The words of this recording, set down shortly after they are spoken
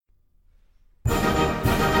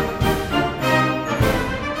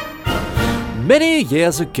Many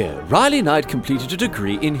years ago, Riley Knight completed a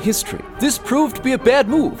degree in history. This proved to be a bad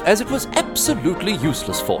move, as it was absolutely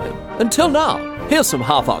useless for him. Until now. Here's some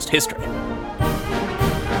half-arsed history.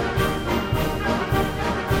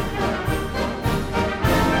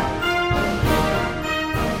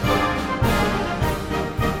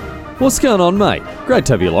 What's going on, mate? Great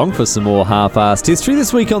to have you along for some more half-arsed history.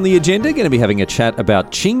 This week on the agenda, going to be having a chat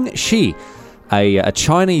about Ching Shih, a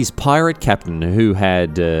Chinese pirate captain who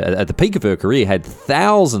had, at the peak of her career, had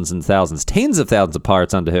thousands and thousands, tens of thousands of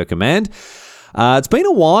pirates under her command. It's been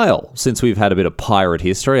a while since we've had a bit of pirate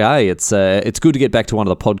history. It's good to get back to one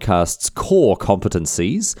of the podcast's core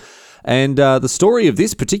competencies. And the story of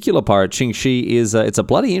this particular pirate, Ching Shih, is it's a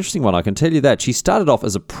bloody interesting one, I can tell you that. She started off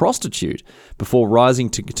as a prostitute before rising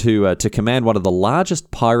to command one of the largest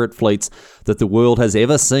pirate fleets that the world has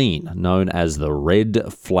ever seen, known as the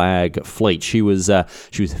Red Flag Fleet. She was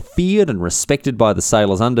feared and respected by the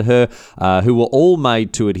sailors under her, who were all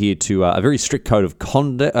made to adhere to a very strict code of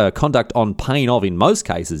conduct on pain of, in most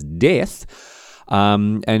cases, death.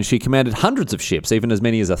 And she commanded hundreds of ships, even as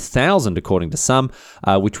many as 1,000 according to some,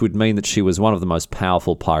 which would mean that she was one of the most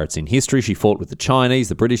powerful pirates in history. She fought with the Chinese,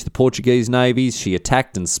 the British, the Portuguese navies. She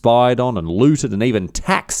attacked and spied on and looted and even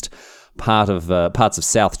taxed parts of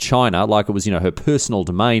South China like it was, her personal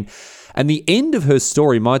domain. And the end of her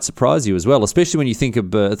story might surprise you as well, especially when you think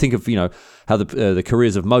of how the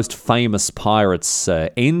careers of most famous pirates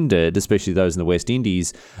ended, especially those in the West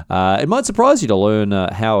Indies. It might surprise you to learn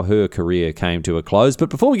how her career came to a close. But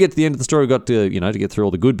before we get to the end of the story, we've got to get through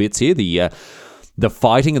all the good bits here: the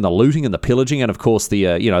fighting and the looting and the pillaging, and of course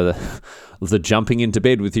the jumping into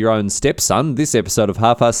bed with your own stepson. This episode of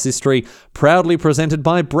Half-Arsed History proudly presented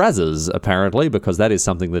by Brazzers, apparently, because that is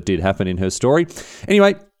something that did happen in her story.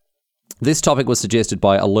 Anyway. This topic was suggested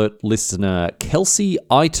by alert listener Kelsey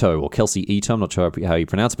Ito, or Kelsey Ito, I'm not sure how you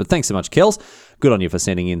pronounce it, but thanks so much, Kels. Good on you for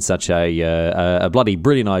sending in such a bloody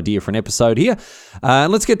brilliant idea for an episode here.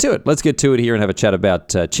 And let's get to it. Let's get to it here and have a chat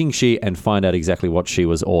about Ching Shih and find out exactly what she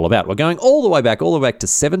was all about. We're going all the way back to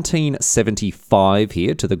 1775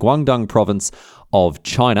 here, to the Guangdong province of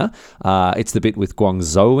China. It's the bit with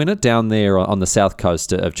Guangzhou in it, down there on the south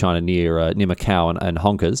coast of China near Macau and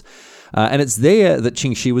Honkers. And it's there that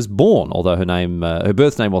Ching Shih was born, although her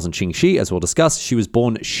birth name wasn't Ching Shih, as we'll discuss. She was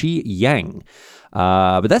born Shi Yang.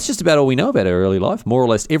 But that's just about all we know about her early life. More or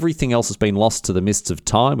less everything else has been lost to the mists of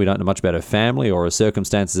time. We don't know much about her family or her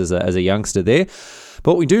circumstances as a youngster there.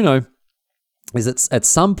 But what we do know is that at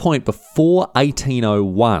some point before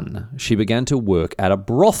 1801, she began to work at a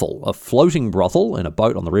brothel, a floating brothel in a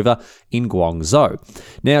boat on the river in Guangzhou.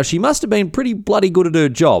 Now, she must have been pretty bloody good at her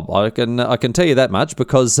job, I can tell you that much,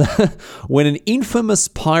 because when an infamous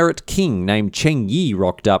pirate king named Cheng Yi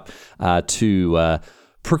rocked up to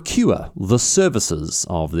procure the services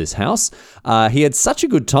of this house, he had such a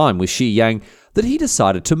good time with Shi Yang that he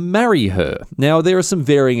decided to marry her. Now, there are some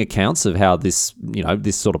varying accounts of how this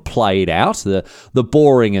sort of played out. The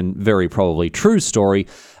boring and very probably true story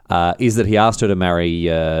is that he asked her to marry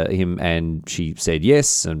him, and she said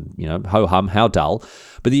yes, and, ho-hum, how dull.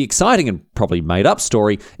 But the exciting and probably made-up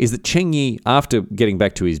story is that Cheng Yi, after getting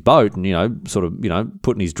back to his boat and,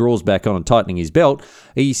 putting his drawers back on and tightening his belt,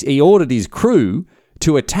 he ordered his crew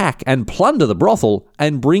to attack and plunder the brothel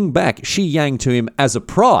and bring back Shi Yang to him as a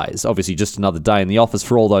prize. Obviously, just another day in the office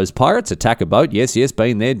for all those pirates. Attack a boat, yes,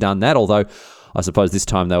 been there, done that. Although, I suppose this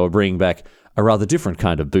time they were bringing back a rather different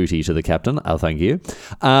kind of booty to the captain. Oh, thank you.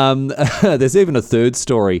 There's even a third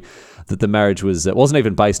story that the marriage wasn't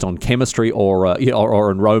even based on chemistry or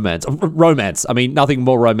in romance. Romance. I mean, nothing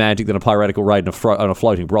more romantic than a piratical raid on a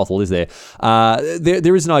floating brothel, is there?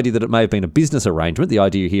 There is an idea that it may have been a business arrangement. The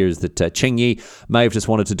idea here is that Cheng Yi may have just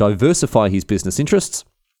wanted to diversify his business interests.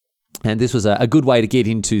 And this was a good way to get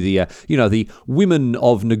into the women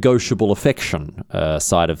of negotiable affection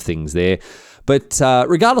side of things there. But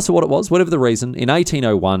regardless of what it was, whatever the reason, in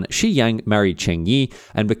 1801, Shi Yang married Cheng Yi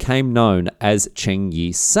and became known as Cheng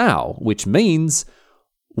Yi Sao, which means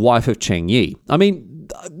wife of Cheng Yi. I mean,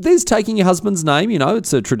 there's taking your husband's name,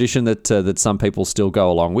 it's a tradition that some people still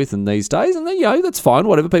go along with in these days, and that's fine,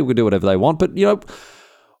 whatever, people can do whatever they want, but,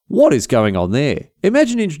 what is going on there?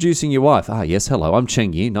 Imagine introducing your wife. Ah, yes, hello, I'm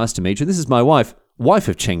Cheng Yi, nice to meet you, this is my wife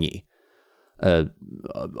of Cheng Yi.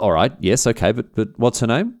 All right, yes, okay, but what's her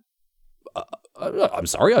name? I'm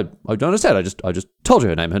sorry, I don't understand. I just told you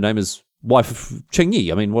her name. Her name is wife of Cheng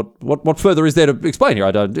Yi. I mean, what further is there to explain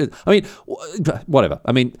here? Whatever.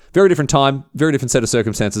 I mean, very different time, very different set of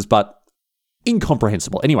circumstances, but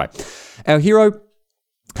incomprehensible. Anyway, our hero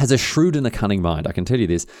has a shrewd and a cunning mind, I can tell you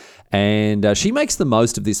this, and she makes the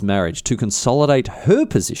most of this marriage to consolidate her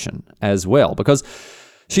position as well, because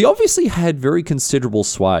She obviously had very considerable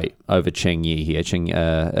sway over Cheng Yi here,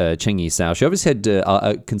 Cheng Yi Sao. She obviously had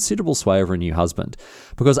a considerable sway over her new husband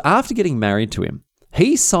because after getting married to him,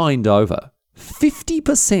 he signed over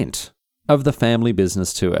 50% of the family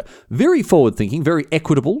business to her. Very forward-thinking, very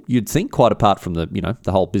equitable, you'd think, quite apart from the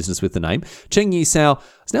whole business with the name. Ching Shih is now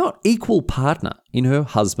an equal partner in her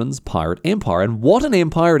husband's pirate empire. And what an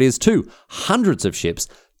empire it is too. Hundreds of ships,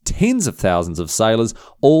 tens of thousands of sailors,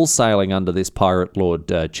 all sailing under this pirate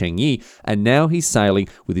lord Cheng Yi. And now he's sailing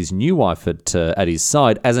with his new wife at his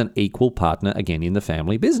side as an equal partner again in the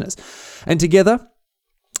family business. And together,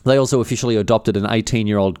 they also officially adopted an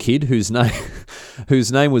 18-year-old kid whose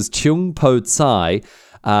name was Chung Po Tsai,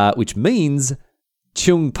 which means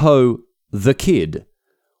Chung Po the Kid,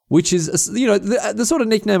 which is, the sort of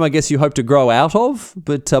nickname I guess you hope to grow out of.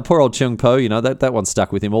 But poor old Chung Po, that one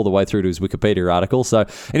stuck with him all the way through to his Wikipedia article. So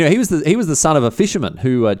anyway, he was the son of a fisherman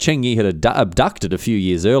who Cheng Yi had abducted a few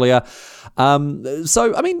years earlier.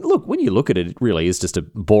 So, I mean, look, when you look at it, it really is just a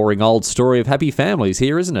boring old story of happy families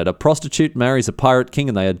here, isn't it? A prostitute marries a pirate king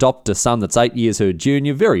and they adopt a son that's 8 years her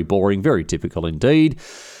junior. Very boring, very typical indeed.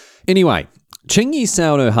 Anyway, Ching Yi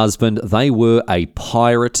Sao and her husband, they were a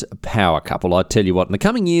pirate power couple. I tell you what, in the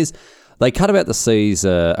coming years, they cut about the seas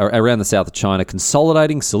around the south of China,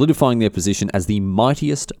 consolidating, solidifying their position as the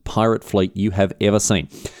mightiest pirate fleet you have ever seen.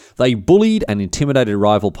 They bullied and intimidated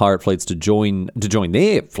rival pirate fleets to join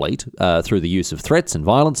their fleet through the use of threats and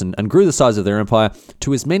violence, and grew the size of their empire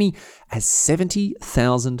to as many as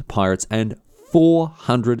 70,000 pirates and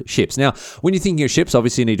 400 ships. Now, when you're thinking of ships,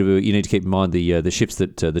 obviously you need to keep in mind the ships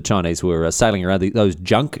that the Chinese were sailing around, those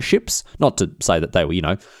junk ships. Not to say that they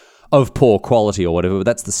were of poor quality or whatever, but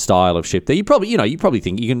that's the style of ship there. You probably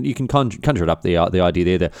think you can conjure it up the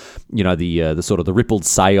idea there. The sort of the rippled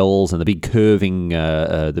sails and the big curving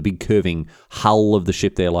hull of the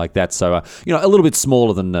ship there like that. So a little bit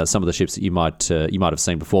smaller than some of the ships that you might have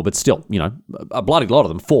seen before, but still a bloody lot of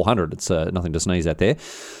them. 400. It's nothing to sneeze at there.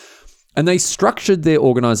 And they structured their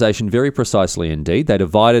organisation very precisely indeed. They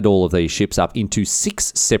divided all of these ships up into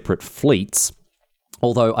 6 separate fleets.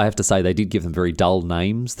 Although I have to say they did give them very dull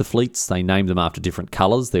names, the fleets. They named them after different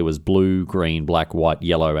colours. There was blue, green, black, white,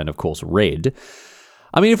 yellow, and of course red.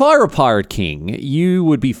 I mean, if I were a pirate king, you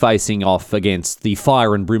would be facing off against the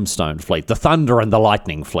fire and brimstone fleet, the thunder and the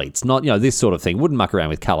lightning fleets. Not, this sort of thing. Wouldn't muck around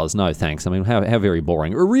with colours. No, thanks. I mean, how very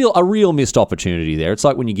boring. A real missed opportunity there. It's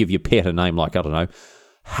like when you give your pet a name like, I don't know,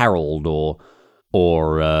 Harold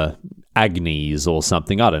or Agnes or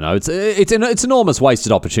something. I don't know. It's an enormous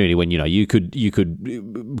wasted opportunity when you could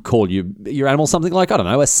call your animal something like, I don't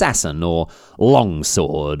know, Assassin or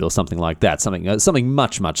Longsword or something like that. Something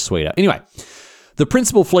much sweeter. Anyway, the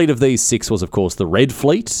principal fleet of these 6 was of course the Red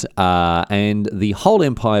Fleet, and the whole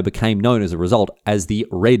empire became known as a result as the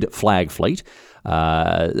Red Flag Fleet.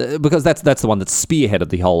 Because that's the one that spearheaded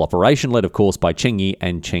the whole operation, led of course by Cheng Yi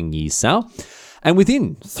and Ching Shih Sao. And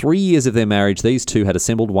within 3 years of their marriage, these two had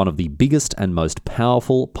assembled one of the biggest and most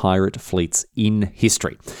powerful pirate fleets in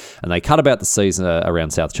history. And they cut about the seas around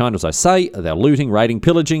South China, as I say. They're looting, raiding,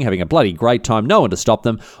 pillaging, having a bloody great time. No one to stop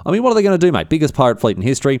them. I mean, what are they going to do, mate? Biggest pirate fleet in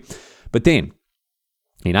history. But then,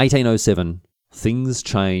 in 1807, things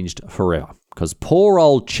changed forever. Because poor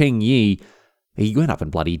old Cheng Yi, he went up and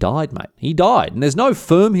bloody died, mate. He died. And there's no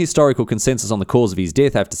firm historical consensus on the cause of his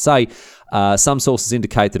death, I have to say. Some sources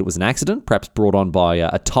indicate that it was an accident, perhaps brought on by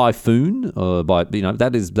a typhoon.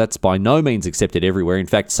 That's by no means accepted everywhere. In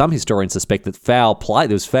fact, some historians suspect that there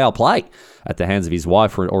was foul play at the hands of his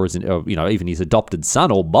wife or even his adopted son,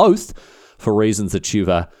 or both, for reasons that you've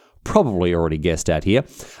probably already guessed at here.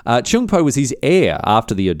 Chung Po was his heir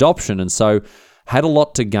after the adoption, and so had a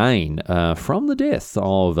lot to gain from the death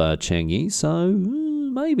of Cheng Yi, so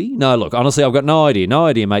maybe. No, look, honestly, I've got no idea,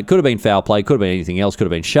 mate. Could have been foul play, could have been anything else, could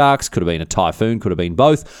have been sharks, could have been a typhoon, could have been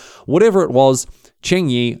both. Whatever it was, Cheng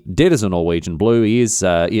Yi, dead as a Norwegian blue, he's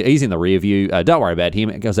in the rear view. Don't worry about him,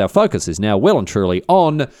 because our focus is now well and truly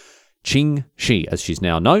on Ching Shih, as she's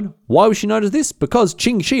now known. Why was she known as this? Because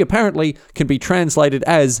Ching Shih apparently can be translated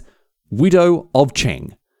as widow of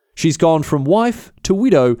Cheng. She's gone from wife to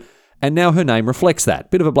widow, and now her name reflects that.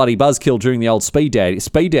 Bit of a bloody buzzkill during the old speed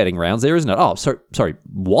dating rounds there, isn't it? Oh, sorry.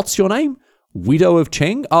 What's your name? Widow of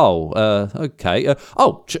Cheng? Oh, okay.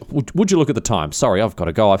 Would you look at the time? Sorry, I've got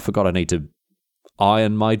to go. I forgot I need to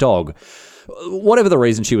iron my dog. Whatever the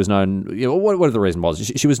reason she was known, whatever the reason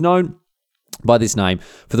was, she was known by this name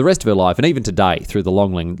for the rest of her life, and even today through the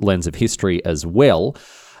long lens of history as well.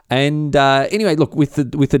 And anyway, look, with the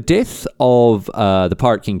death of the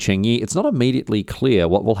Pirate King Cheng Yi, it's not immediately clear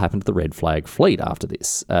what will happen to the Red Flag Fleet after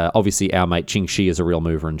this. Obviously, our mate Ching Shih is a real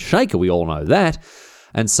mover and shaker. We all know that.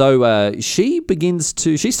 And so she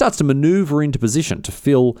starts to maneuver into position to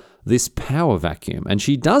fill this power vacuum. And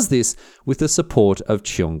she does this with the support of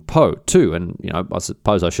Cheung Po too. And, I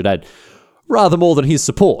suppose I should add, rather more than his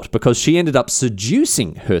support, because she ended up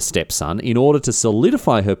seducing her stepson in order to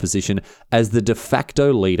solidify her position as the de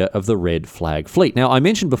facto leader of the Red Flag Fleet. Now, I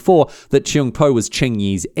mentioned before that Cheung Po was Cheng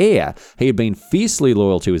Yi's heir. He had been fiercely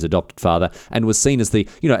loyal to his adopted father and was seen as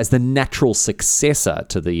the natural successor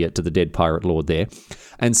to the dead pirate lord there.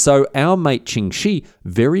 And so our mate Ching Shih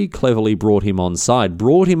very cleverly brought him on side,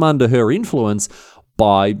 brought him under her influence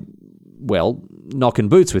by, well, knocking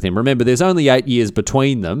boots with him. Remember, there's only 8 years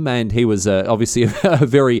between them, and he was obviously a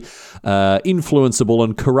very influenceable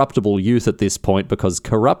and corruptible youth at this point, because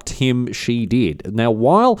corrupt him she did. Now,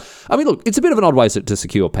 look, it's a bit of an odd way to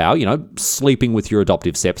secure power, sleeping with your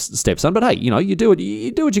adoptive stepson, but hey, you do what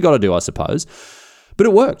you got to do, I suppose. But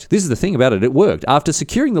it worked. This is the thing about it. It worked. After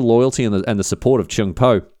securing the loyalty and the support of Cheung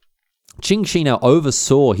Po, Ching Shih now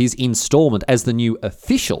oversaw his installment as the new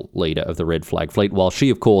official leader of the Red Flag Fleet, while she,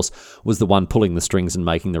 of course, was the one pulling the strings and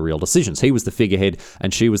making the real decisions. He was the figurehead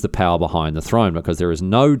and she was the power behind the throne, because there is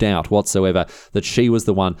no doubt whatsoever that she was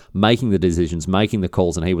the one making the decisions, making the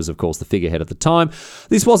calls, and he was, of course, the figurehead at the time.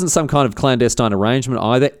 This wasn't some kind of clandestine arrangement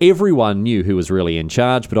either. Everyone knew who was really in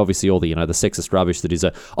charge, but obviously all the, the sexist rubbish that is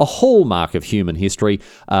a hallmark of human history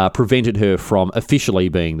prevented her from officially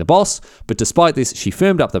being the boss. But despite this, she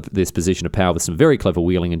firmed up this position of power with some very clever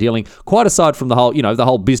wheeling and dealing. Quite aside from the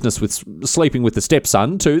whole business with sleeping with the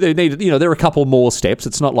stepson too, there are a couple more steps.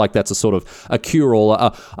 It's not like that's a sort of a cure-all,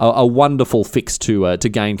 a wonderful fix to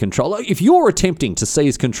gain control. If you're attempting to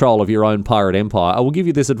seize control of your own pirate empire, I will give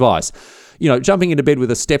you this advice. Jumping into bed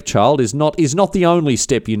with a stepchild is not the only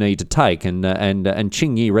step you need to take, and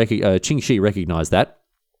Ching Shih recognised that.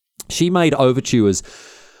 She made overtures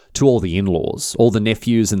to all the in-laws, all the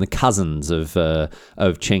nephews and the cousins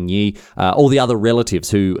of Cheng Yi, all the other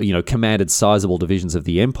relatives who, commanded sizable divisions of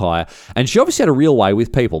the empire. And she obviously had a real way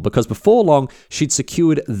with people, because before long, she'd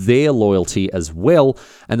secured their loyalty as well,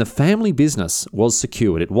 and the family business was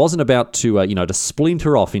secured. It wasn't about to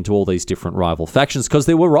splinter off into all these different rival factions, because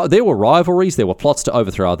there were rivalries, there were plots to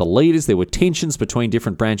overthrow other leaders, there were tensions between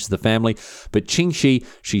different branches of the family, but Ching Shih,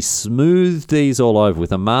 she smoothed these all over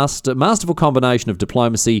with a masterful combination of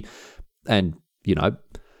diplomacy and,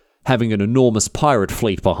 having an enormous pirate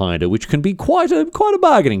fleet behind her, which can be quite a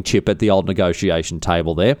bargaining chip at the old negotiation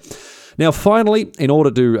table there. Now, finally, in order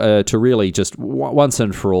to really just once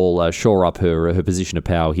and for all shore up her position of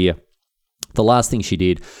power here, the last thing she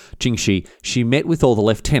did, Ching Shih, she met with all the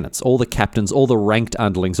lieutenants, all the captains, all the ranked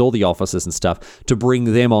underlings, all the officers and stuff, to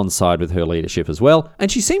bring them on side with her leadership as well.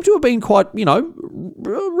 And she seemed to have been quite,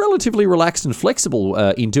 relatively relaxed and flexible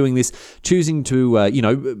in doing this, choosing to,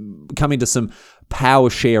 come into some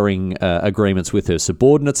power-sharing agreements with her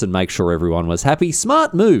subordinates and make sure everyone was happy.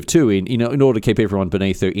 Smart move, too, in order to keep everyone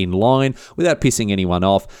beneath her in line without pissing anyone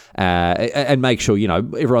off, and make sure,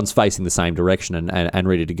 everyone's facing the same direction and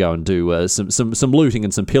ready to go and do some looting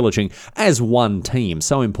and some pillaging as one team.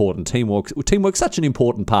 So important. Teamwork's such an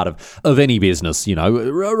important part of any business,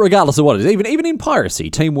 regardless of what it is. Even in piracy,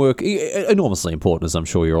 teamwork, enormously important, as I'm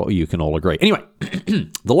sure you can all agree. Anyway,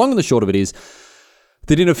 the long and the short of it is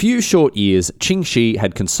that in a few short years, Ching Shih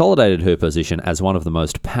had consolidated her position as one of the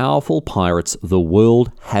most powerful pirates the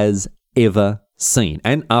world has ever seen.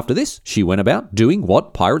 And after this, she went about doing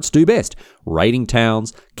what pirates do best: raiding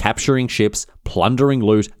towns, capturing ships, plundering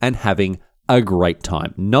loot, and having a great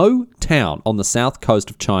time. No town on the south coast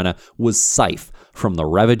of China was safe from the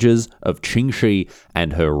ravages of Ching Shih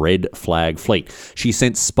and her Red Flag Fleet. She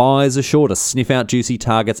sent spies ashore to sniff out juicy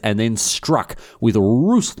targets and then struck with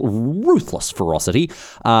ruthless ferocity.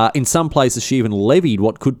 In some places, she even levied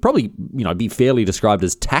what could probably, be fairly described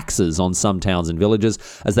as taxes on some towns and villages,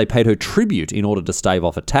 as they paid her tribute in order to stave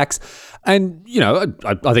off attacks. And,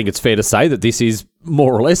 I think it's fair to say that this is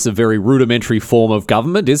more or less a very rudimentary form of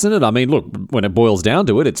government, isn't it? I mean, look, when it boils down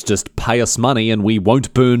to it, it's just pay us money and we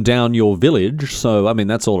won't burn down your village. So, I mean,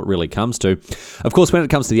 that's all it really comes to. Of course, when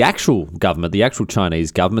it comes to the actual government, the actual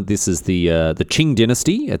Chinese government, this is the Qing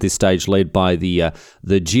dynasty, at this stage led by the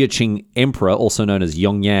Jia-Qing emperor, also known as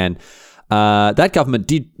Yongyan. That government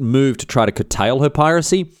did move to try to curtail her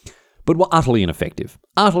piracy, but were utterly ineffective.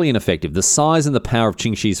 Utterly ineffective. The size and the power of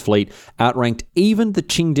Ching Shih's fleet outranked even the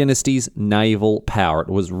Qing dynasty's naval power. It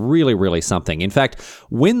was really, really something. In fact,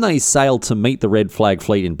 when they sailed to meet the Red Flag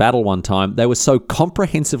Fleet in battle one time, they were so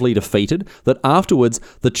comprehensively defeated that afterwards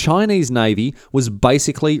the Chinese Navy was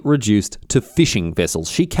basically reduced to fishing vessels.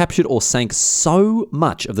 She captured or sank so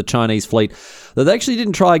much of the Chinese fleet that they actually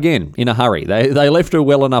didn't try again in a hurry. They left her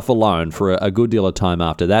well enough alone for a good deal of time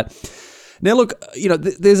after that. Now, look, I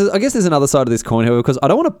guess there's another side of this coin, however, because I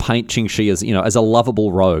don't want to paint Ching Shih as a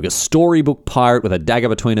lovable rogue, a storybook pirate with a dagger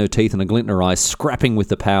between her teeth and a glint in her eye, scrapping with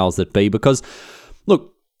the powers that be, because,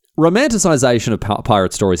 look, romanticization of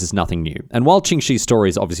pirate stories is nothing new. And while Ching Shih's story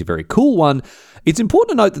is obviously a very cool one, it's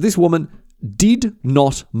important to note that this woman did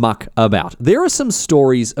not muck about. There are some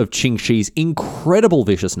stories of Ching Shih's incredible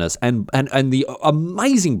viciousness and the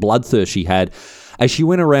amazing bloodthirst she had as she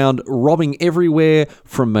went around robbing everywhere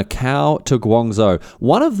from Macau to Guangzhou.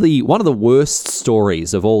 One of the worst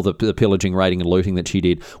stories of all the pillaging, raiding, and looting that she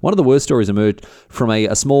did, one of the worst stories emerged from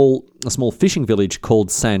a small fishing village called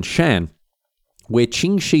Sanshan, where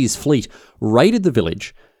Ching Shih's fleet raided the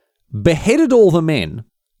village, beheaded all the men,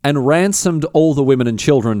 and ransomed all the women and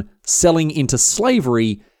children, selling into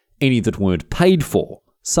slavery any that weren't paid for.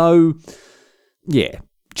 So, yeah,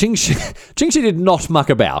 Ching Shih did not muck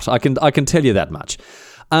about. I can tell you that much.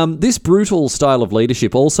 This brutal style of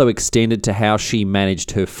leadership also extended to how she managed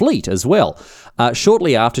her fleet as well.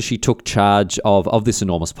 Shortly after she took charge of this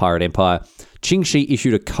enormous pirate empire, Ching Shih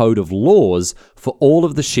issued a code of laws for all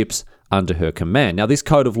of the ships under her command. Now, this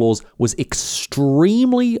code of laws was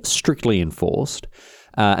extremely strictly enforced.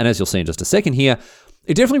 And as you'll see in just a second here,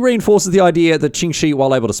 it definitely reinforces the idea that Ching Shih,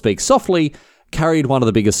 while able to speak softly, carried one of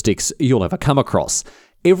the biggest sticks you'll ever come across.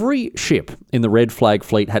 Every ship in the Red Flag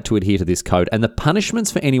fleet had to adhere to this code, and the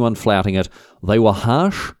punishments for anyone flouting it, they were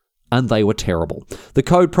harsh and they were terrible. The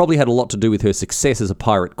code probably had a lot to do with her success as a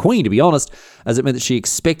pirate queen, to be honest, as it meant that she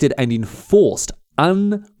expected and enforced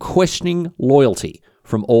unquestioning loyalty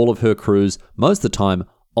from all of her crews, most of the time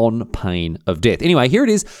on pain of death. Anyway, here it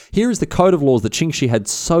is. Here is the code of laws that Ching Shih had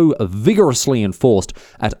so vigorously enforced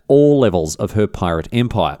at all levels of her pirate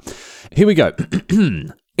empire. Here we go.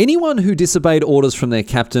 Anyone who disobeyed orders from their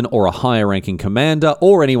captain or a higher-ranking commander,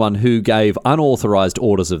 or anyone who gave unauthorized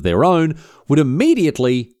orders of their own, would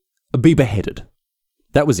immediately be beheaded.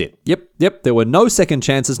 That was it. Yep. There were no second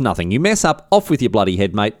chances, nothing. You mess up, off with your bloody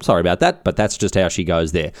head, mate. Sorry about that, but that's just how she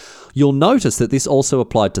goes there. You'll notice that this also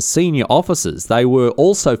applied to senior officers. They were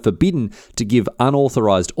also forbidden to give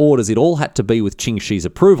unauthorized orders. It all had to be with Ching Shih's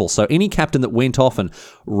approval. So any captain that went off and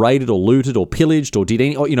raided or looted or pillaged or did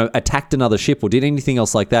attacked another ship or did anything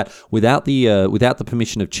else like that without the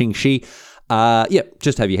permission of Ching Shih,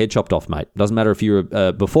 just have your head chopped off, mate. Doesn't matter if you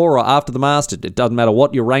were before or after the mast. It doesn't matter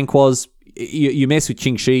what your rank was. You mess with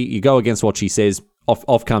Ching Shih, you go against what she says,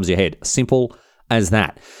 off comes your head. Simple as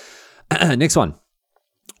that. Next one.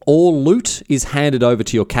 All loot is handed over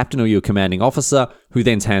to your captain or your commanding officer, who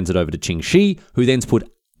then hands it over to Ching Shih, who then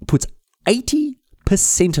puts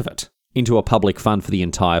 80% of it into a public fund for the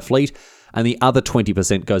entire fleet, and the other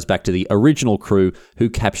 20% goes back to the original crew who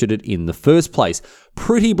captured it in the first place.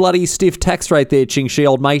 Pretty bloody stiff tax rate there, Ching Shih,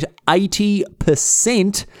 old mate.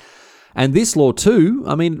 80%. And this law too,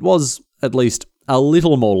 was at least a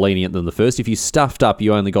little more lenient than the first. If you stuffed up,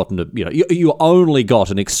 you only got you only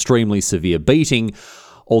got an extremely severe beating.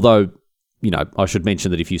 Although, I should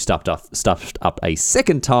mention that if you stuffed up a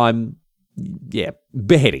second time,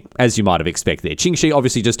 beheading, as you might have expected there. Ching Shih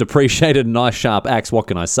obviously just appreciated a nice sharp axe, what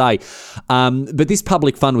can I say? But this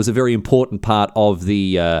public fund was a very important part of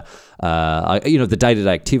the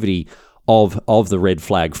day-to-day activity of the Red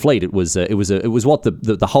Flag fleet. It was what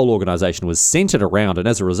the whole organization was centered around, and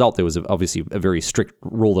as a result, there was obviously a very strict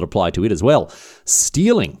rule that applied to it as well.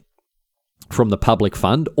 Stealing from the public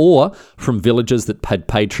fund or from villages that had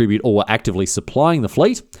paid tribute or were actively supplying the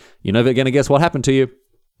fleet, you're never going to guess what happened to you.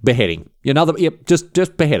 Beheading.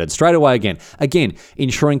 Just beheaded straight away again. Again,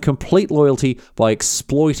 ensuring complete loyalty by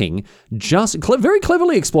exploiting, very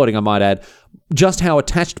cleverly exploiting, I might add, just how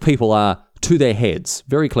attached people are to their heads.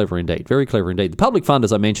 Very clever indeed. Very clever indeed. The public fund,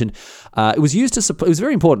 as I mentioned, it was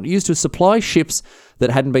very important. Used to supply ships that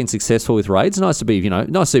hadn't been successful with raids. Nice to be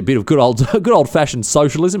a bit of good old fashioned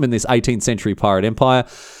socialism in this 18th century pirate empire.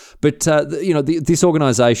 But this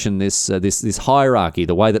organization, this hierarchy,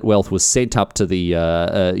 the way that wealth was sent up to the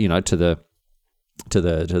to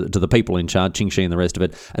the people in charge, Ching Shih and the rest of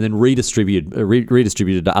it, and then redistributed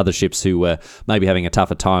to other ships who were maybe having a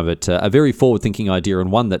tougher time. But a very forward-thinking idea,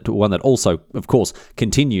 and one that also, of course,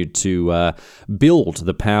 continued to build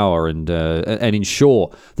the power and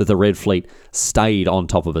ensure that the Red Fleet stayed on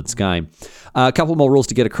top of its game. A couple more rules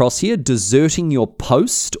to get across here: deserting your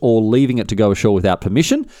post or leaving it to go ashore without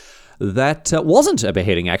permission. That wasn't a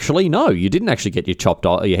beheading, actually. No, you didn't actually get your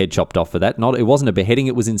head chopped off for that. It wasn't a beheading.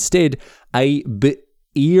 It was instead a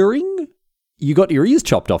earring. You got your ears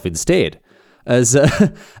chopped off instead. As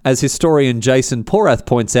historian Jason Porath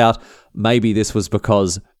points out, maybe this was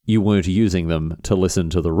because you weren't using them to listen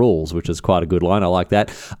to the rules, which is quite a good line. I like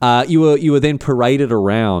that. You were then paraded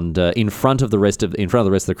around in front of the rest of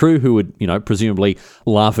the crew, who would, presumably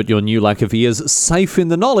laugh at your new lack of ears, safe in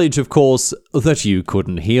the knowledge, of course, that you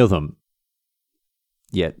couldn't hear them.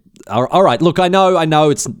 Yeah. All right. Look, I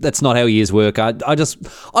know that's not how ears work. I just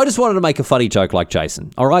wanted to make a funny joke like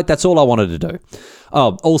Jason. All right. That's all I wanted to do.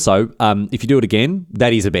 Oh, also, if you do it again,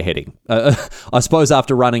 that is a beheading. I suppose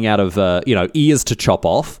after running out of ears to chop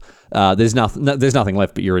off, there's nothing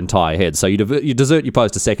left but your entire head. So you desert your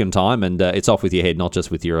post a second time, and it's off with your head, not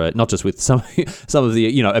just with some of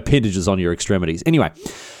the appendages on your extremities. Anyway,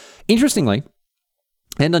 interestingly,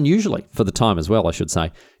 and unusually for the time as well, I should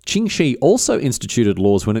say, Ching Shih also instituted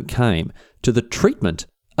laws when it came to the treatment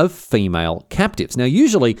of female captives. Now,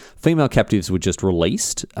 usually female captives were just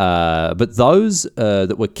released, but those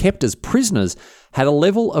that were kept as prisoners had a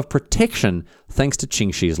level of protection thanks to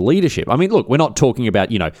Ching Shih's leadership. I mean, look, we're not talking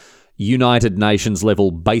about, United Nations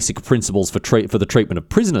level basic principles for the treatment of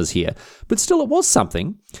prisoners here, but still it was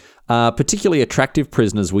something. Particularly attractive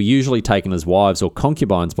prisoners were usually taken as wives or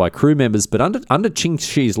concubines by crew members, but under Ching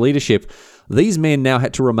Shih's leadership, these men now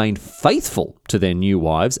had to remain faithful to their new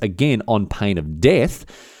wives, again on pain of death.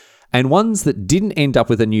 And ones that didn't end up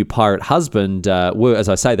with a new pirate husband were, as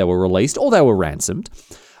I say, they were released or they were ransomed.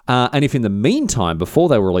 And if in the meantime, before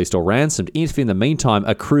they were released or ransomed, if in the meantime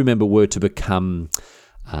a crew member were to become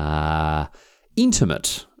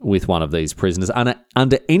intimate with one of these prisoners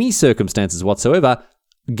under any circumstances whatsoever,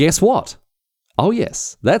 guess what? Oh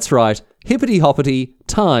yes, that's right. Hippity-hoppity,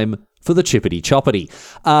 time for the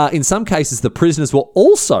chippity-choppity. In some cases, the prisoners were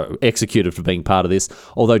also executed for being part of this,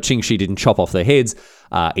 although Ching Shih didn't chop off their heads.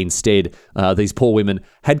 Instead, these poor women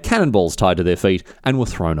had cannonballs tied to their feet and were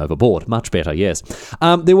thrown overboard. Much better, yes.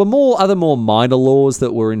 There were other more minor laws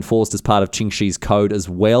that were enforced as part of Ching Shih's code as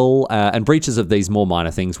well, and breaches of these more minor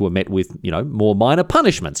things were met with, more minor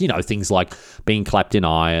punishments. Things like being clapped in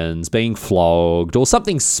irons, being flogged, or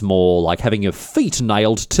something small like having your feet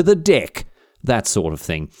nailed to the deck, that sort of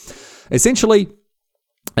thing. Essentially,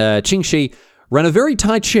 Ching Shih ran a very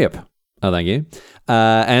tight ship. Oh, thank you.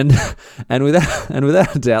 And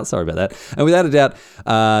without a doubt, sorry about that. And without a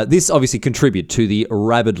doubt, this obviously contributed to the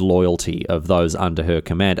rabid loyalty of those under her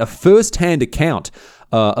command. A first-hand account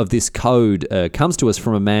of this code comes to us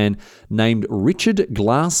from a man named Richard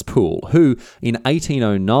Glasspool, who in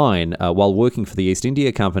 1809, while working for the East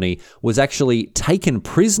India Company, was actually taken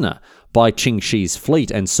prisoner by Ching Shih's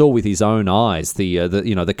fleet and saw with his own eyes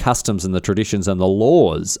the customs and the traditions and the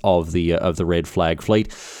laws of the Red Flag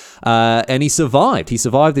Fleet. And he survived. He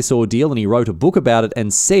survived this ordeal, and he wrote a book about it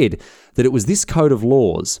and said that it was this code of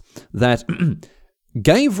laws that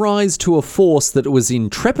gave rise to a force that was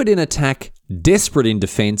intrepid in attack, desperate in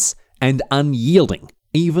defense, and unyielding,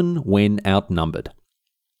 even when outnumbered.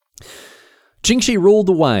 Ching Shih ruled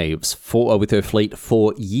the waves with her fleet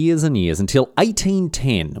for years and years, until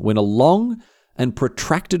 1810, when a long and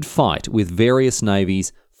protracted fight with various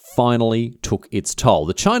navies finally took its toll.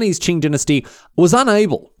 The Chinese Qing dynasty was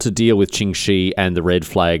unable to deal with Ching Shih and the Red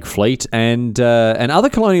Flag Fleet, and other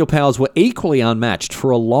colonial powers were equally unmatched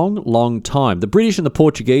for a long, long time. The British and the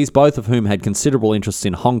Portuguese, both of whom had considerable interests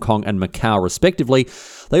in Hong Kong and Macau respectively,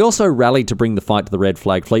 they also rallied to bring the fight to the Red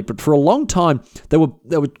Flag Fleet, but for a long time, they were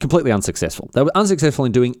completely unsuccessful. They were unsuccessful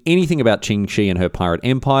in doing anything about Ching Shih and her pirate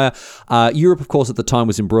empire. Europe, of course, at the time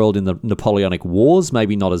was embroiled in the Napoleonic Wars,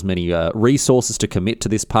 maybe not as many resources to commit to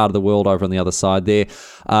this part of the world over on the other side there.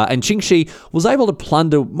 And Ching Shih was able to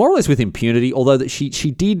plunder more or less with impunity, although that she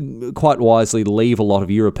did quite wisely leave a lot of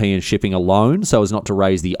European shipping alone so as not to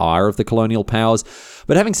raise the ire of the colonial powers.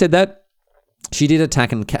 But having said that, she did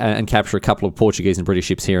attack and capture a couple of Portuguese and British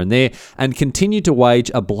ships here and there, and continued to wage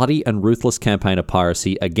a bloody and ruthless campaign of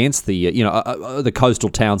piracy against the coastal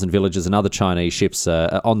towns and villages and other Chinese ships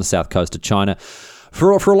on the south coast of China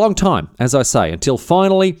for a long time, as I say, until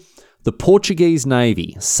finally the Portuguese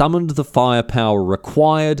Navy summoned the firepower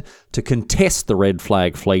required to contest the Red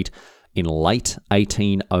Flag Fleet in late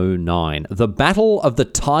 1809. The Battle of the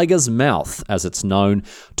Tiger's Mouth, as it's known,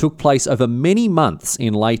 took place over many months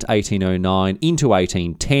in late 1809 into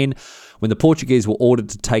 1810, when the Portuguese were ordered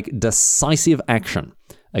to take decisive action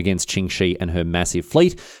against Ching Shih and her massive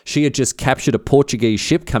fleet. She had just captured a Portuguese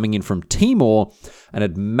ship coming in from Timor and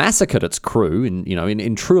had massacred its crew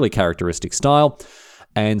in truly characteristic style.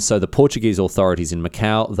 And so the Portuguese authorities in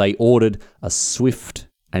Macau, they ordered a swift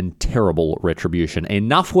and terrible retribution.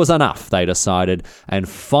 Enough was enough, they decided, and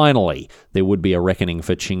finally there would be a reckoning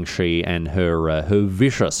for Ching Shih and her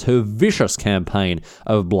vicious campaign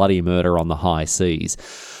of bloody murder on the high seas.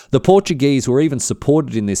 The Portuguese were even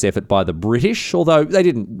supported in this effort by the British, although they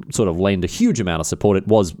didn't sort of lend a huge amount of support. It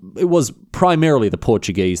was primarily the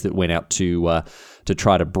Portuguese that went out to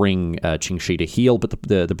try to bring Ching Shih to heel, but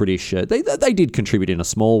the British, they did contribute in a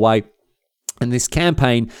small way. And this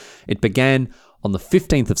campaign, it began on the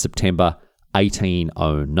 15th of September,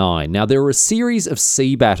 1809. Now, there were a series of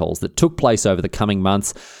sea battles that took place over the coming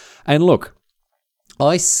months, and look,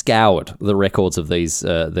 I scoured the records of these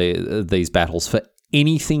battles for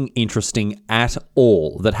anything interesting at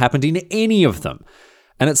all that happened in any of them.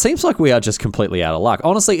 And it seems like we are just completely out of luck.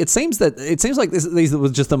 Honestly, it seems like these were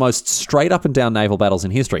just the most straight up and down naval battles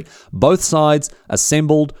in history. Both sides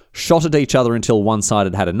assembled, shot at each other until one side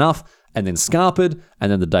had had enough, and then scarpered,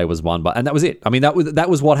 and then the day was won by. And that was it. I mean, that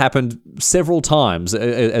was what happened several times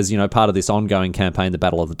as part of this ongoing campaign, the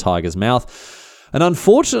Battle of the Tiger's Mouth. And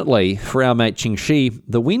unfortunately for our mate Ching Shih,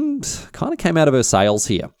 the wind kind of came out of her sails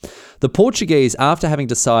here. The Portuguese, after having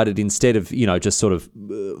decided instead of, just sort of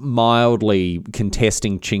mildly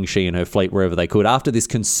contesting Ching Shih and her fleet wherever they could, after this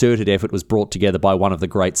concerted effort was brought together by one of the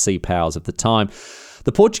great sea powers of the time,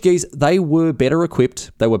 the Portuguese, they were better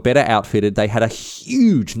equipped, they were better outfitted, they had a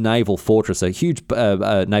huge naval fortress, a huge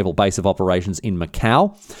naval base of operations in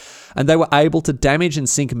Macau, and they were able to damage and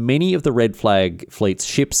sink many of the Red Flag fleet's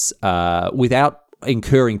ships without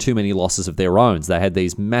incurring too many losses of their own. They had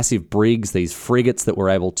these massive brigs, these frigates that were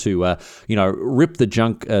able to, rip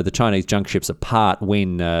the Chinese junk ships apart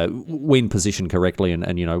when positioned correctly,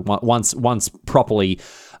 and once properly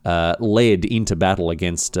led into battle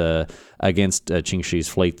against Ching Shih's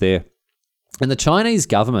fleet there. And the Chinese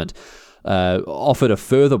government offered a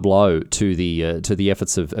further blow to the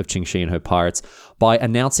efforts of Ching Shih and her pirates by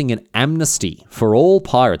announcing an amnesty for all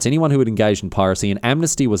pirates, anyone who had engaged in piracy. An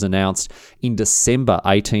amnesty was announced in December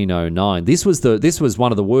 1809. This was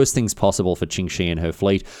one of the worst things possible for Ching Shih and her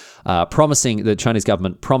fleet, promising the Chinese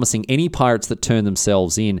government promising any pirates that turned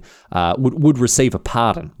themselves in would receive a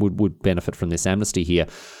pardon, would benefit from this amnesty here,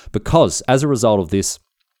 because as a result of this,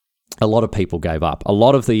 a lot of people gave up. A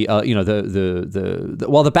lot of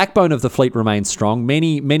while the backbone of the fleet remained strong,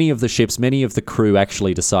 many of the ships, many of the crew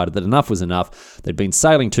actually decided that enough was enough. They'd been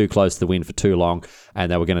sailing too close to the wind for too long, and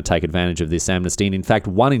they were going to take advantage of this amnesty. And in fact,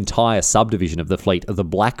 one entire subdivision of the fleet, the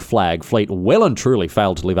Black Flag fleet, well and truly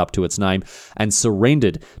failed to live up to its name and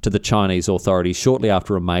surrendered to the Chinese authorities shortly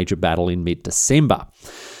after a major battle in mid-December.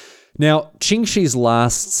 Now, Ching Shih's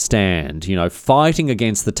last stand, fighting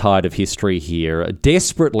against the tide of history here,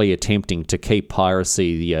 desperately attempting to keep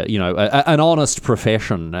piracy, an honest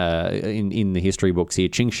profession in the history books here.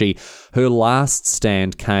 Ching Shih, her last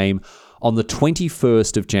stand came on the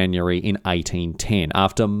 21st of January in 1810,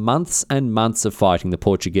 after months and months of fighting the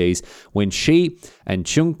Portuguese, when she and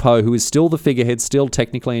Chung Po, who is still the figurehead, still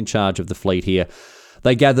technically in charge of the fleet here,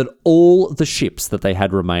 they gathered all the ships that they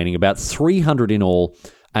had remaining, about 300 in all,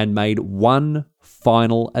 and made one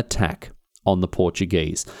final attack on the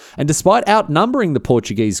Portuguese. And despite outnumbering the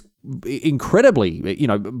Portuguese incredibly,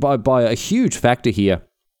 by a huge factor here,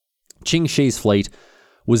 Ching Shih's fleet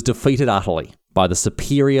was defeated utterly by the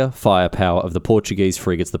superior firepower of the Portuguese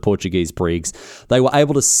frigates, the Portuguese brigs. They were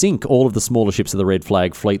able to sink all of the smaller ships of the Red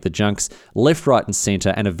Flag fleet, the junks, left, right, and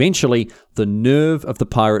centre, and eventually the nerve of the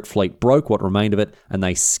pirate fleet broke, what remained of it, and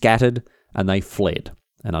they scattered and they fled.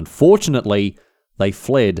 And unfortunately, they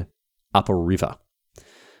fled up a river.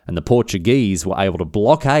 And the Portuguese were able to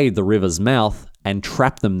blockade the river's mouth and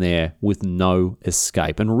trap them there with no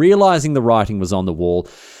escape. And realizing the writing was on the wall,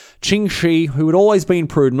 Ching Shih, who had always been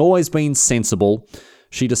prudent, always been sensible,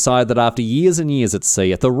 she decided that after years and years at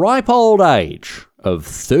sea, at the ripe old age of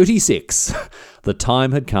 36, the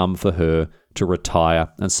time had come for her to retire.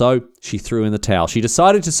 And so she threw in the towel. She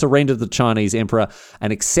decided to surrender to the Chinese emperor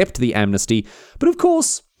and accept the amnesty. But of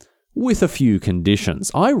course, with a few conditions.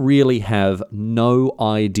 I really have no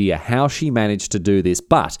idea how she managed to do this,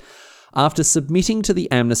 but after submitting to the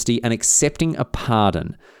amnesty and accepting a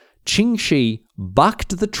pardon, Ching Shih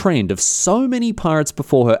bucked the trend of so many pirates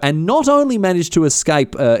before her and not only managed to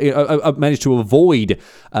avoid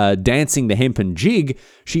dancing the hempen jig,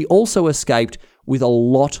 she also escaped with a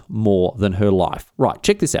lot more than her life. Right,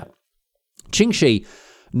 check this out. Ching Shih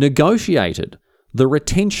negotiated the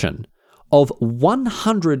retention of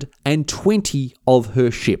 120 of her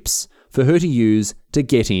ships for her to use to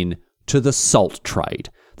get in to the salt trade.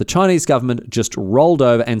 The Chinese government just rolled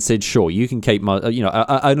over and said, sure, you can keep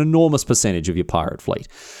an enormous percentage of your pirate fleet.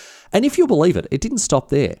 And if you'll believe it, it didn't stop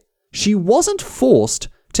there. She wasn't forced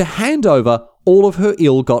to hand over all of her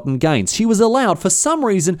ill-gotten gains. She was allowed, for some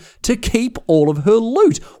reason, to keep all of her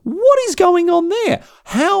loot. What is going on there?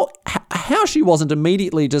 How she wasn't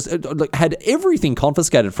immediately just had everything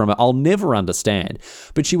confiscated from her, I'll never understand.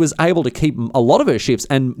 But she was able to keep a lot of her ships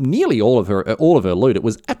and nearly all of her loot. It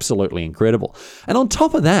was absolutely incredible. And on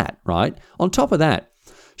top of that,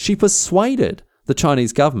 she persuaded the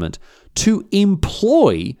Chinese government to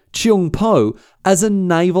employ Chung Po as a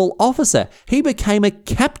naval officer. He became a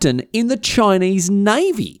captain in the Chinese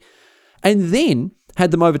Navy, and then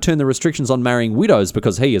had them overturn the restrictions on marrying widows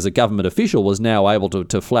because he, as a government official, was now able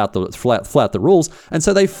to flout the rules. And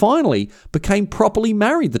so they finally became properly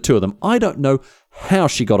married, the two of them. I don't know how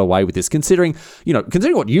she got away with this, considering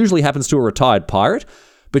what usually happens to a retired pirate.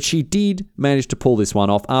 But she did manage to pull this one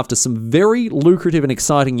off after some very lucrative and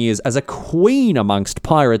exciting years as a queen amongst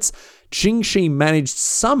pirates. Ching Shih managed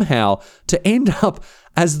somehow to end up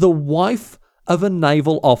as the wife of a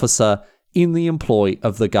naval officer in the employ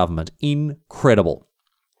of the government. Incredible.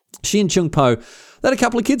 She and Chung Po, they had a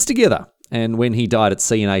couple of kids together. And when he died at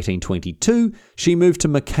sea in 1822, she moved to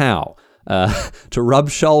Macau to rub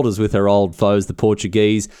shoulders with her old foes, the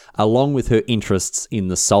Portuguese, along with her interests in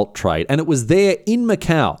the salt trade. And it was there in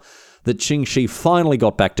Macau that Ching Shih finally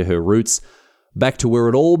got back to her roots, back to where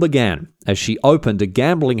it all began, as she opened a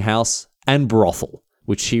gambling house and brothel,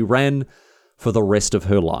 which she ran for the rest of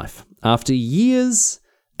her life. After years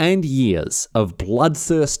and years of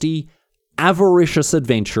bloodthirsty, avaricious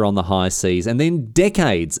adventure on the high seas, and then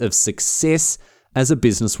decades of success as a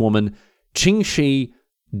businesswoman, Ching Shih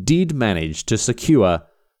did manage to secure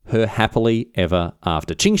her happily ever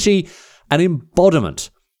after. Ching Shih, an embodiment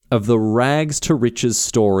of the rags to riches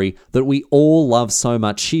story that we all love so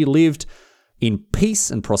much. She lived in peace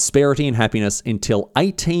and prosperity and happiness until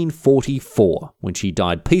 1844, when she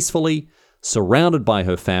died peacefully, surrounded by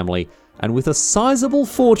her family, and with a sizable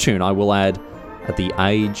fortune, I will add, at the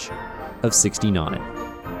age of 69.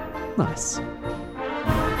 Nice.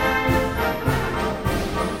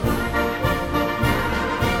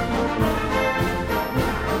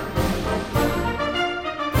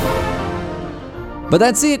 But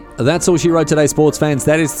that's it. That's all she wrote today, sports fans.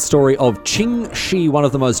 That is the story of Ching Shih, one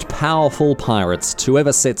of the most powerful pirates to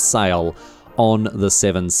ever set sail on the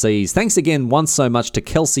seven seas. Thanks again once so much to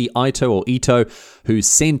Kelsey Ito, who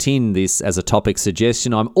sent in this as a topic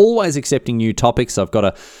suggestion. I'm always accepting new topics. I've got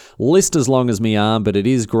a list as long as me arm, but it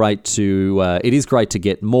is great to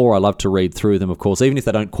get more. I love to read through them, of course, even if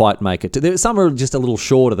they don't quite make it. Some are just a little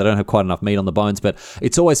shorter. They don't have quite enough meat on the bones, but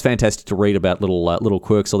it's always fantastic to read about little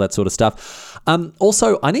quirks, all that sort of stuff.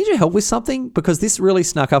 Also, I need your help with something because this really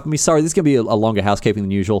snuck up on me. Sorry, this is going to be a longer housekeeping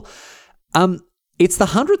than usual. It's the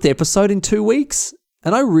 100th episode in 2 weeks,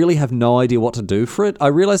 and I really have no idea what to do for it. I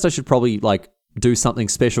realized I should probably do something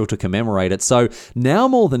special to commemorate it. So now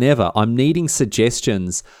more than ever, I'm needing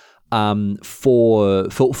suggestions for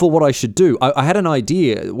what I should do. I had an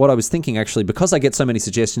idea, what I was thinking actually, because I get so many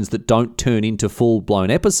suggestions that don't turn into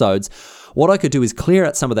full-blown episodes, what I could do is clear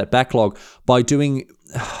out some of that backlog by doing,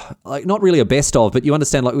 not really a best of, but you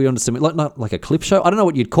understand, not like a clip show. I don't know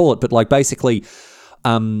what you'd call it, but basically,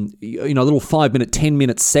 little 5-minute,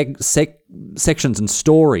 10-minute sections and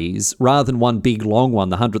stories rather than one big long one.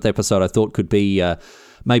 The 100th episode I thought could be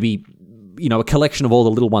maybe a collection of all the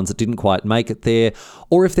little ones that didn't quite make it there.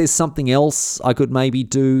 Or if there's something else I could maybe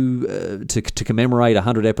do to commemorate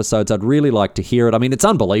 100 episodes, I'd really like to hear it. I mean, it's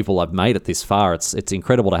unbelievable I've made it this far. It's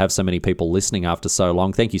incredible to have so many people listening after so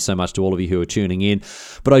long. Thank you so much to all of you who are tuning in.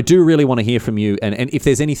 But I do really want to hear from you. And if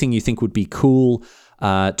there's anything you think would be cool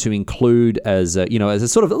to include as a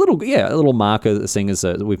sort of a little marker, seeing as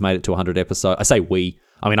we've made it to 100 episodes. I say we.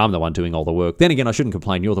 I mean, I'm the one doing all the work. Then again, I shouldn't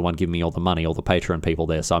complain. You're the one giving me all the money, all the Patreon people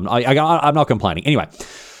there. So I'm not complaining. Anyway,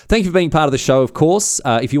 thank you for being part of the show, of course.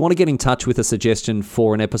 If you want to get in touch with a suggestion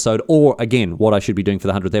for an episode, or again, what I should be doing for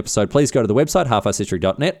the 100th episode, please go to the website,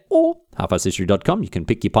 halfarsedhistory.net or halfarsedhistory.com. You can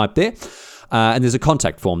pick your pipe there. And there's a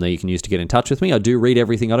contact form there you can use to get in touch with me. I do read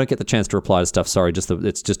everything. I don't get the chance to reply to stuff. Sorry,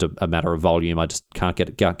 it's just a matter of volume. I just can't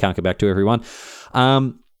get back to everyone.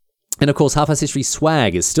 And of course, Half-Arsed History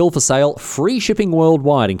swag is still for sale. Free shipping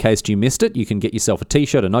worldwide. In case you missed it, you can get yourself a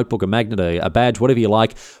t-shirt, a notebook, a magnet, a badge, whatever you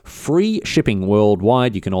like. Free shipping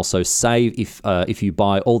worldwide. You can also save if you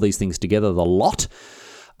buy all these things together, the lot.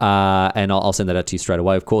 And I'll send that out to you straight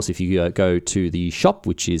away, of course, if you go to the shop,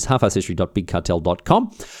 which is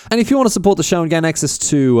halfarsedhistory.bigcartel.com. And if you want to support the show and gain access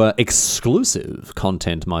to exclusive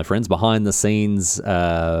content, my friends, behind the scenes,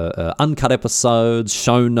 uncut episodes,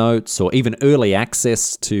 show notes, or even early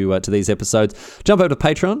access to these episodes, jump over to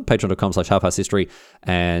Patreon, patreon.com/halfarsedhistory,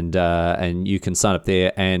 and you can sign up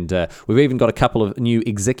there. And we've even got a couple of new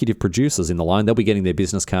executive producers in the line. They'll be getting their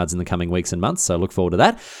business cards in the coming weeks and months, so look forward to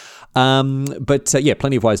that. But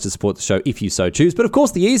plenty of ways to support the show if you so choose. But of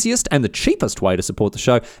course, the easiest and the cheapest way to support the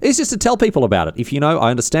show is just to tell people about it. If I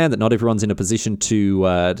understand that not everyone's in a position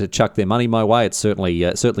to chuck their money my way. It's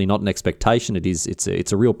certainly not an expectation.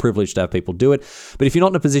 It's a real privilege to have people do it. But if you're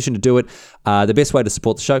not in a position to do it, the best way to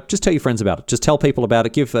support the show, just tell your friends about it. Just tell people about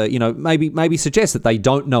it. Give maybe suggest that they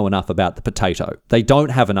don't know enough about the potato. They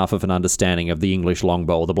don't have enough of an understanding of the English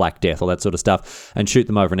longbow or the Black Death or that sort of stuff, and shoot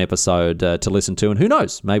them over an episode to listen to. And who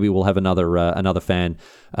knows? Maybe we'll have another fan,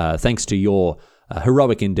 thanks to your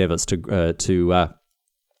heroic endeavours to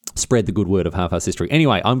spread the good word of Half-Arsed History.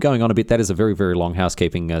 Anyway, I'm going on a bit. That is a very, very long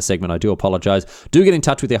housekeeping segment. I do apologise. Do get in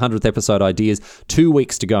touch with your 100th episode ideas. 2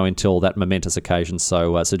 weeks to go until that momentous occasion,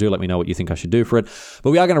 so do let me know what you think I should do for it.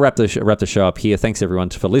 But we are going to wrap the show up here. Thanks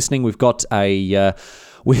everyone for listening. We've got a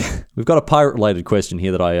we've got a pirate-related question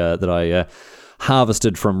here that I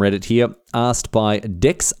harvested from Reddit here, asked by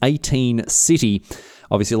Dex18 City.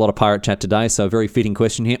 Obviously, a lot of pirate chat today, so a very fitting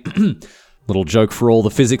question here. Little joke for all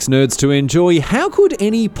the physics nerds to enjoy. How could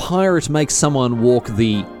any pirate make someone walk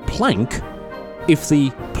the plank if the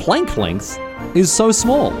plank length is so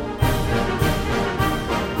small?